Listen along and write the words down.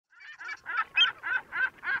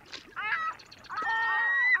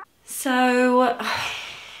So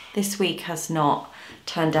this week has not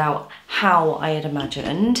turned out how I had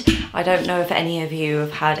imagined. I don't know if any of you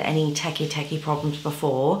have had any techie problems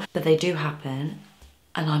before, but they do happen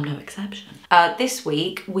and I'm no exception. This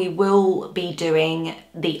week we will be doing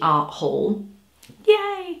the art haul.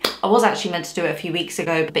 Yay! I was actually meant to do it a few weeks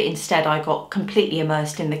ago, but instead I got completely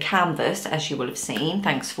immersed in the canvas, as you will have seen.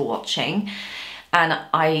 Thanks for watching. And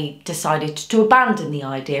I decided to abandon the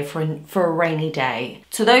idea for a rainy day.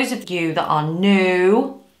 So those of you that are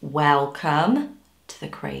new, welcome to the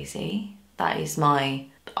crazy. That is my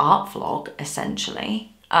art vlog, essentially.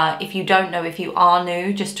 If you don't know, if you are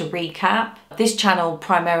new, just to recap, this channel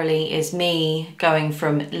primarily is me going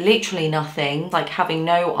from literally nothing, like having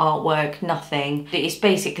no artwork, nothing. It's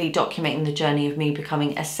basically documenting the journey of me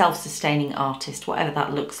becoming a self-sustaining artist, whatever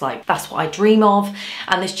that looks like. That's what I dream of.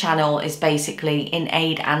 And this channel is basically in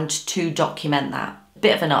aid and to document that.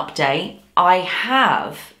 Bit of an update. I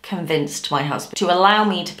have convinced my husband to allow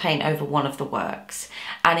me to paint over one of the works.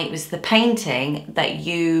 And it was the painting that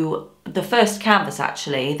the first canvas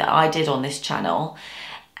actually that I did on this channel.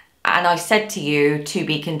 And I said to you, to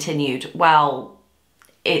be continued. Well,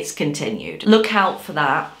 it's continued. Look out for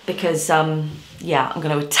that because, yeah, I'm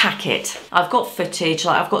going to attack it. I've got footage,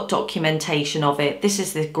 like I've got documentation of it. This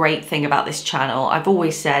is the great thing about this channel. I've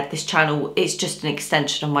always said this channel is just an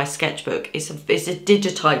extension of my sketchbook. It's a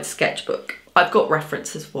digitized sketchbook. I've got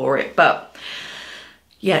references for it, but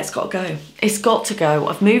yeah, it's got to go. It's got to go.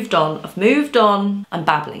 I've moved on. I'm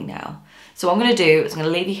babbling now. So what I'm going to do is I'm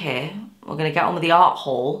going to leave you here. We're going to get on with the art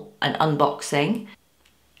haul and unboxing.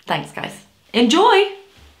 Thanks, guys. Enjoy!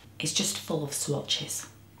 It's just full of swatches.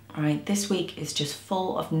 All right, this week is just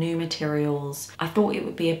full of new materials. I thought it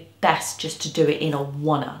would be best just to do it in a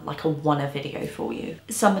like a one-er video for you.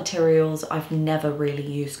 Some materials I've never really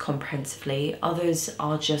used comprehensively. Others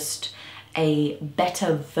are just a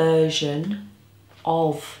better version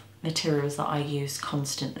of materials that I use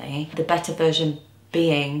constantly. The better version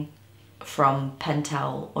being from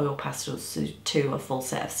Pentel oil pastels to a full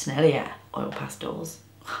set of Snellier oil pastels.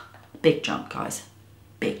 Big jump, guys,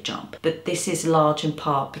 big jump. But this is large in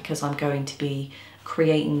part because I'm going to be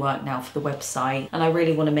creating work now for the website, and I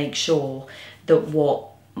really want to make sure that what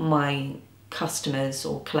my customers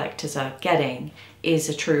or collectors are getting is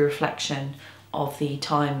a true reflection of the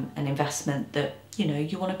time and investment that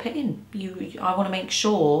you want to put in. I want to make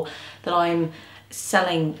sure that I'm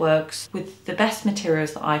selling works with the best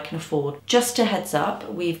materials that I can afford. Just a heads up,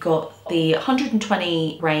 we've got the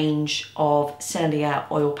 120 range of Snellier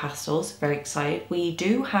oil pastels. Very excited. We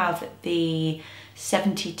do have the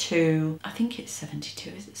 72, I think it's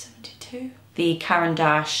 72, is it 72? The Caran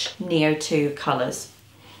d'Ache Neo 2 colours.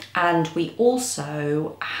 And we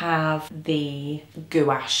also have the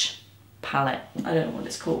gouache palette. I don't know what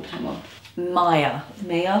it's called, hang on. Maya,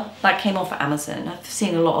 that came off Amazon. I've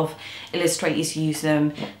seen a lot of illustrators use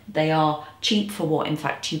them. They are cheap for what in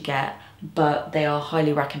fact you get, but they are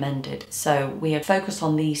highly recommended. So we have focused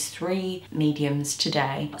on these three mediums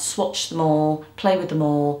today. Swatch them all, play with them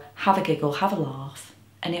all, have a giggle, have a laugh,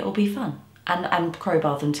 and it will be fun. And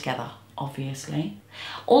crowbar them together, obviously.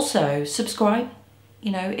 Also, subscribe.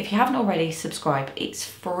 If you haven't already, subscribe. It's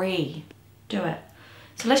free. Do it.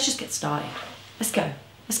 So let's just get started. Let's go.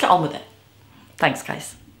 Let's get on with it. Thanks,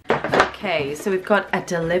 guys. Okay, so we've got a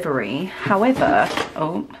delivery. However,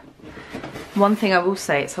 one thing I will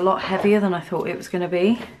say, it's a lot heavier than I thought it was going to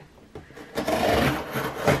be.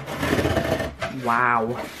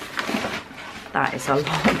 Wow. That is a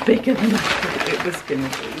lot bigger than I thought it was going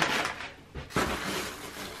to be.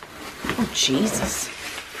 Oh, Jesus.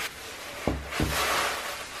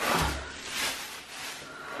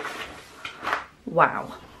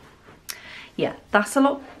 Wow. Yeah, that's a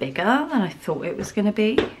lot bigger than I thought it was going to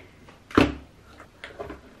be. Oh,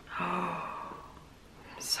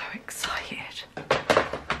 I'm so excited.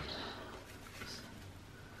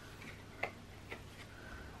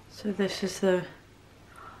 So this is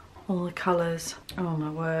all the colours. Oh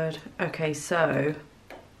my word. Okay, so.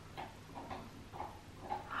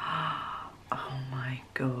 Oh my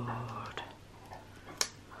God.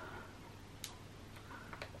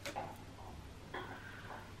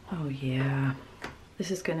 Oh yeah,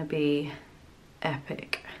 this is going to be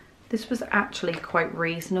epic. This was actually quite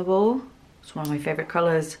reasonable. It's one of my favourite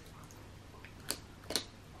colours.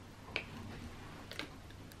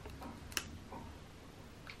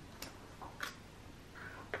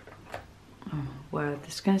 Oh word,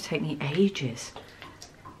 this is going to take me ages.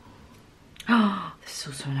 Oh, this is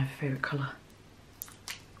also another favourite colour.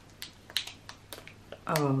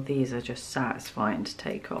 Oh, these are just satisfying to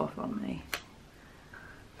take off on me.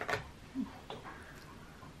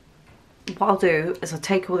 What I'll do is I'll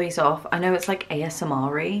take all these off. I know it's like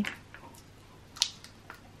ASMR-y,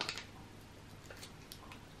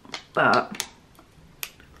 but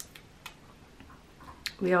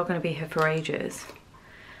we are going to be here for ages.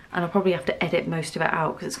 And I'll probably have to edit most of it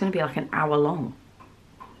out because it's going to be like an hour long.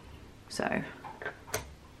 So,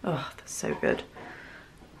 oh, that's so good.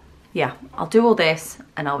 Yeah, I'll do all this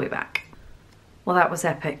and I'll be back. Well, that was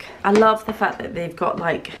epic. I love the fact that they've got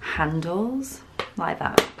like handles like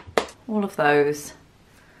that. All of those.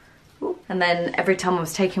 Ooh. And then every time I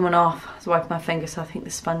was taking one off, I was wiping my finger, so I think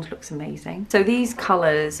the sponge looks amazing. So these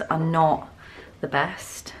colours are not the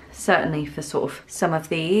best, certainly for sort of some of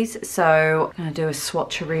these. So I'm gonna do a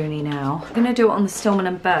Swatcheroni now. I'm gonna do it on the Stillman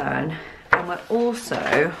and Burn. And we're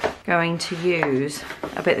also going to use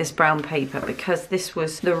a bit of this brown paper because this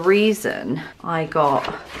was the reason I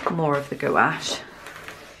got more of the gouache.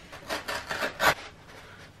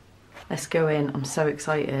 Let's go in. I'm so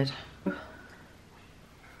excited.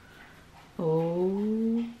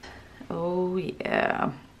 Oh, oh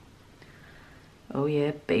yeah. Oh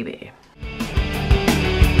yeah, baby.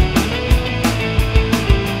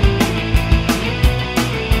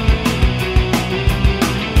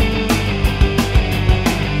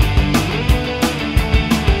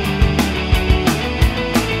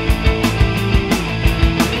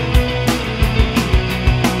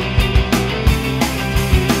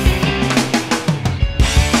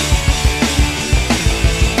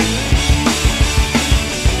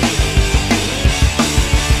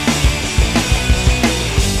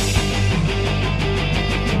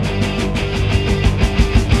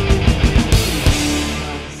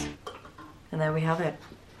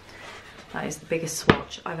 That is the biggest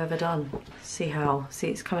swatch I've ever done. See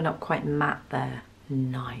it's coming up quite matte there.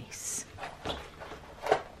 Nice.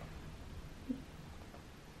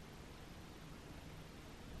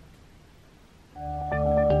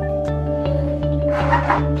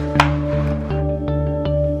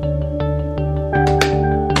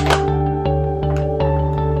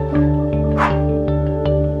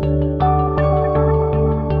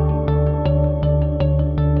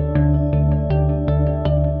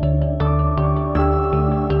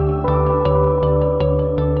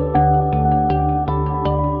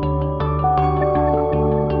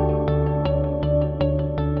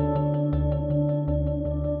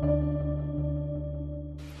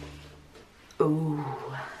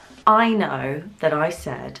 I know that I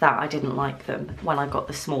said that I didn't like them when I got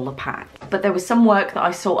the smaller pack, but there was some work that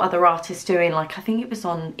I saw other artists doing, like I think it was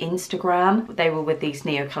on Instagram, they were with these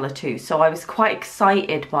Neocolor too, so I was quite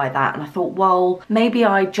excited by that and I thought, well, maybe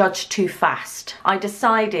I judged too fast. I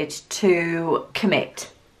decided to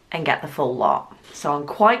commit and get the full lot, so I'm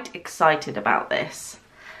quite excited about this.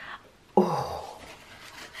 Oh,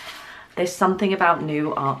 there's something about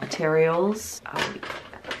new art materials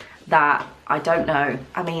that I don't know.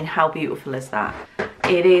 I mean, how beautiful is that?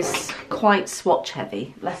 It is quite swatch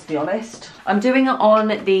heavy, let's be honest. I'm doing it on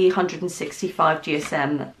the 165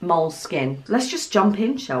 GSM Moleskin. Let's just jump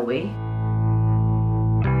in, shall we?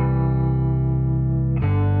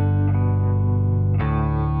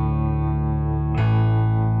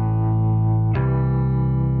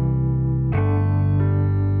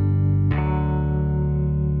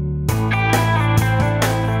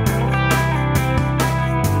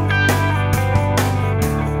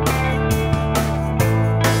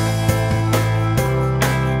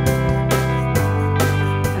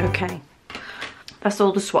 That's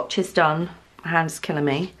all the swatches done. My hand's killing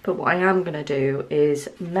me. But what I am going to do is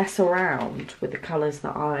mess around with the colours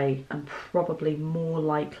that I am probably more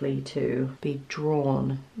likely to be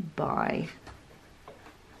drawn by.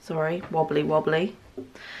 Sorry, wobbly wobbly.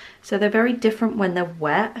 So they're very different when they're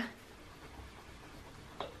wet.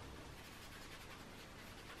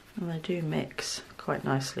 And they do mix quite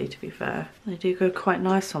nicely, to be fair. They do go quite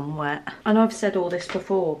nice on wet. I know I've said all this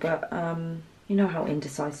before, but you know how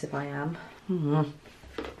indecisive I am.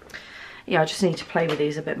 Yeah, I just need to play with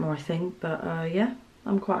these a bit more, I think, but yeah,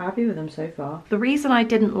 I'm quite happy with them so far. The reason I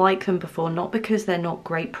didn't like them before, not because they're not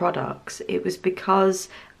great products, it was because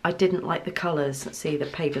I didn't like the colours. Let's see, the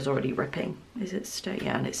paper's already ripping. Is it still?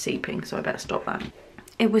 Yeah, and it's seeping, so I better stop that.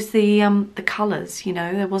 It was the colours, you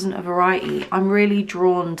know, there wasn't a variety. I'm really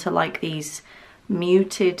drawn to like these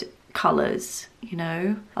muted colours, you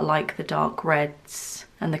know. I like the dark reds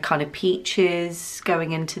and the kind of peaches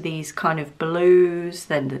going into these kind of blues,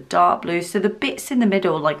 then the dark blues. So the bits in the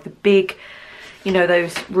middle, like the big, you know,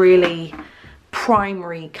 those really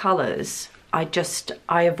primary colours,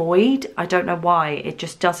 I avoid. I don't know why. It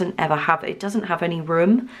just doesn't ever have, it doesn't have any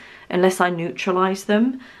room unless I neutralise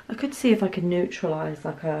them. I could see if I could neutralise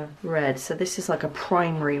like a red. So this is like a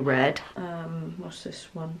primary red. What's this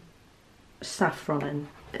one? saffron in.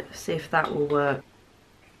 See if that will work.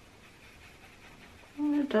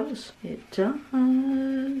 Oh, it does. It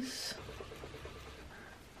does.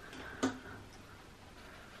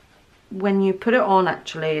 When you put it on,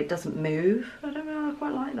 actually, it doesn't move. I don't know, I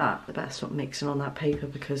quite like that. The best not mixing on that paper,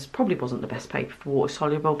 because probably wasn't the best paper for water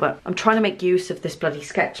soluble, but I'm trying to make use of this bloody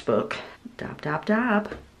sketchbook. Dab, dab,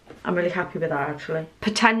 dab. I'm really happy with that, actually.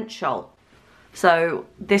 Potential. So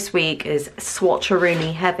this week is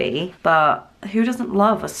Swatcheroni heavy, but who doesn't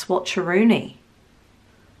love a Swatcheroni?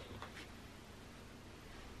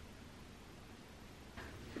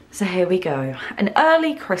 So here we go. An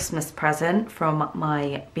early Christmas present from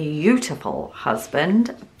my beautiful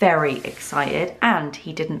husband. Very excited, and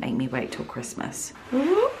he didn't make me wait till Christmas.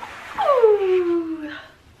 Ooh.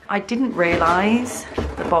 I didn't realise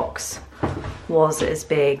the box was as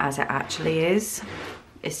big as it actually is.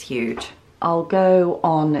 It's huge. I'll go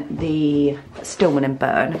on the Stillman and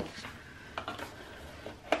Burn.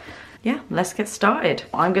 Yeah, let's get started.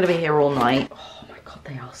 I'm gonna be here all night. Oh my God,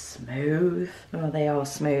 they are smooth. Oh, they are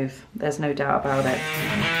smooth. There's no doubt about it.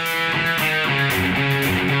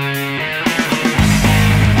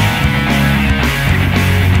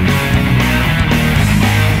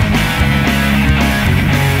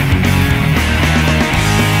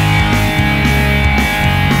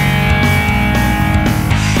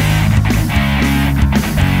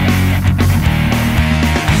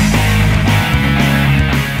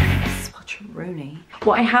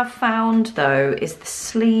 What I have found though is the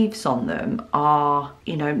sleeves on them are,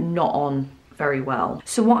 you know, not on very well.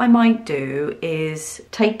 So what I might do is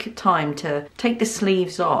take time to take the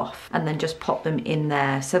sleeves off and then just pop them in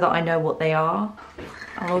there so that I know what they are.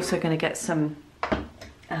 I'm also going to get some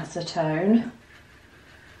acetone.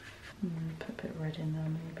 Put a bit of red in there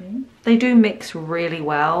maybe. They do mix really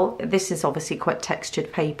well. This is obviously quite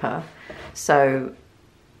textured paper, so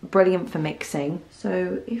brilliant for mixing.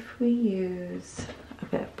 So if we use a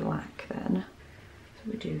bit of black then,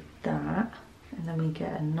 so we do that, and then we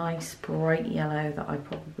get a nice bright yellow that I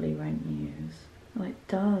probably won't use. Oh, it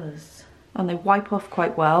does. And they wipe off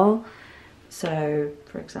quite well. So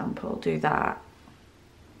for example, do that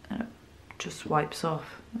and it just wipes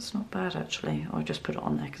off. That's not bad actually. I'll just put it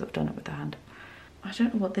on there because I've done it with the hand. I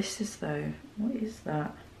don't know what this is though. What is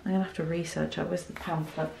that? I'm gonna have to research it. Where's the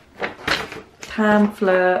pamphlet?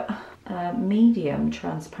 Pamphlet, medium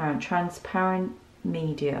transparent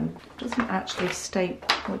medium. Doesn't actually state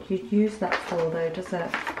what you'd use that for though, does it?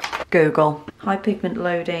 Google. High pigment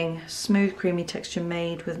loading, smooth creamy texture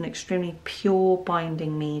made with an extremely pure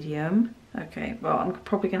binding medium. Okay, well I'm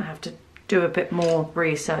probably gonna have to do a bit more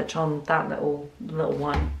research on that little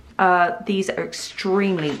one. These are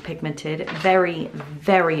extremely pigmented, very,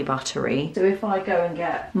 very buttery. So if I go and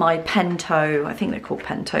get my Pento, I think they're called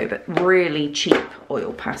Pento, but really cheap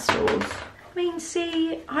oil pastels. I mean,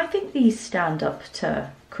 see, I think these stand up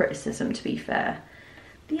to criticism, to be fair.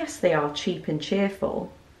 Yes, they are cheap and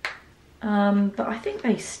cheerful, but I think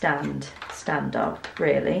they stand up,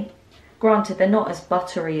 really. Granted, they're not as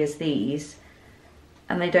buttery as these,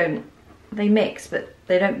 and they mix, but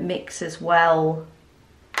they don't mix as well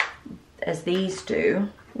as these do,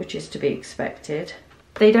 which is to be expected.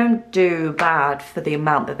 They don't do bad for the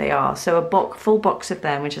amount that they are. So a full box of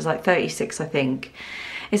them, which is like 36, I think,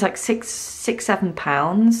 is like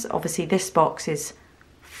 £6-7. Obviously this box is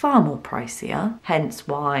far more pricier, hence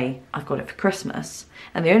why I've got it for Christmas.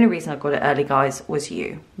 And the only reason I got it early, guys, was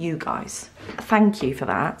you guys. Thank you for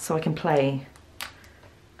that, so I can play,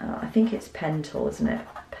 I think it's Pentel, isn't it?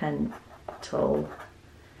 Pentel.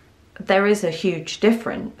 There is a huge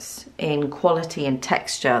difference in quality and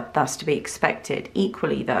texture, that's to be expected.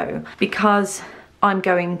 Equally though, because I'm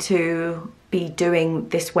going to be doing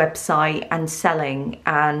this website and selling,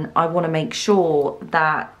 and I want to make sure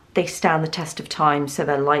that they stand the test of time, so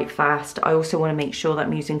they're light fast. I also want to make sure that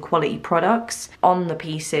I'm using quality products on the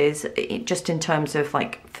pieces, just in terms of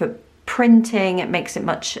like for printing, it makes it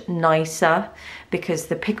much nicer because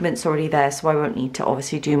the pigment's already there, so I won't need to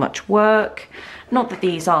obviously do much work. Not that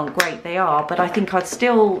these aren't great, they are, but I think I'd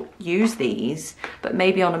still use these, but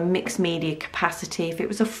maybe on a mixed media capacity. If it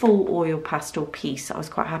was a full oil pastel piece I was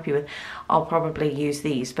quite happy with, I'll probably use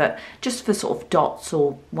these, but just for sort of dots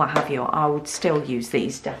or what have you, I would still use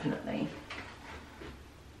these, definitely.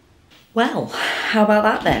 Well, how about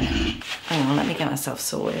that then? Hang on, let me get myself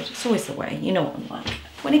sorted. It's always the way, you know what I'm like.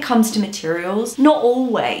 When it comes to materials, not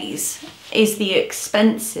always is the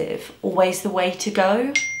expensive always the way to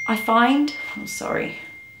go, I find. I'm sorry.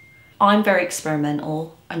 I'm very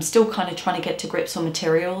experimental. I'm still kind of trying to get to grips on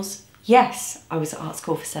materials. Yes, I was at art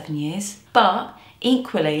school for 7 years, but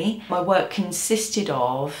Equally, my work consisted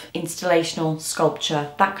of installational,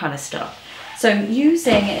 sculpture, that kind of stuff. So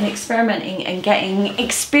using and experimenting and getting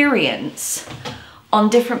experience on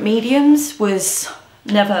different mediums was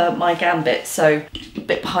never my gambit, so a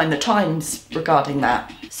bit behind the times regarding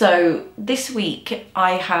that. So this week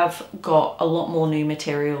I have got a lot more new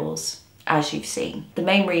materials, as you've seen. The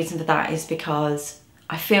main reason for that is because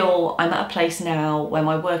I feel I'm at a place now where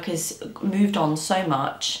my work has moved on so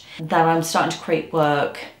much that I'm starting to create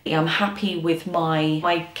work. I'm happy with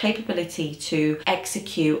my capability to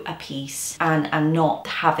execute a piece and not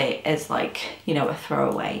have it as like, you know, a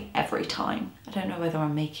throwaway every time. I don't know whether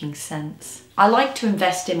I'm making sense. I like to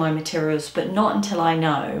invest in my materials, but not until I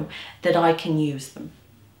know that I can use them.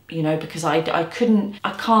 You know, because I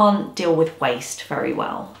can't deal with waste very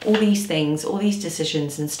well. All these things, all these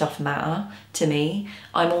decisions and stuff matter to me.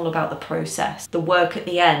 I'm all about the process. The work at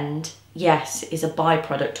the end, yes, is a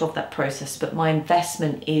byproduct of that process, but my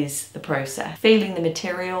investment is the process. Feeling the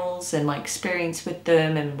materials and my experience with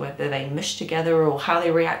them and whether they mush together or how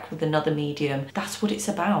they react with another medium, that's what it's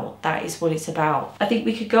about. That is what it's about. I think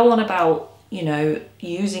we could go on about, you know,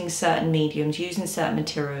 using certain mediums, using certain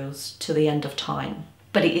materials to the end of time.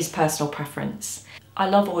 But it is personal preference. I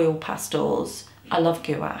love oil pastels. I love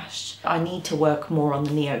gouache. I need to work more on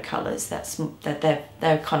the neo colours.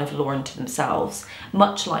 They're kind of a law unto themselves.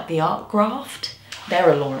 Much like the art graft,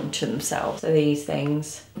 they're a law unto themselves. So these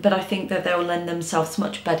things. But I think that they'll lend themselves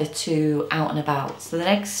much better to out and about. So the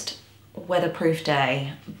next weatherproof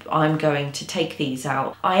day, I'm going to take these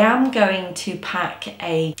out. I am going to pack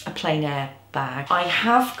a plein air bag.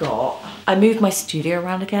 I moved my studio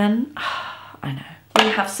around again. I know. We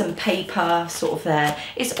have some paper sort of there.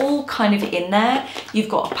 It's all kind of in there. You've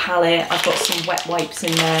got a palette, I've got some wet wipes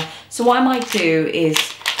in there. So what I might do is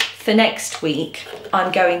for next week,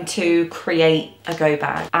 I'm going to create a go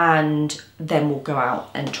bag and then we'll go out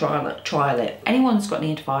and trial it. Anyone's got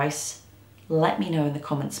any advice, let me know in the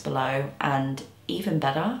comments below, and even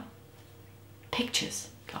better, pictures,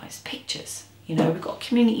 guys, pictures. You know, we've got a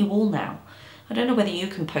community wall now. I don't know whether you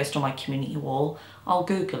can post on my community wall, I'll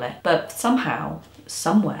Google it, but somehow,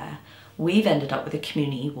 somewhere, we've ended up with a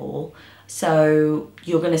community wall. So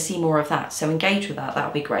you're gonna see more of that. So engage with that,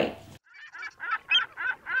 that'll be great.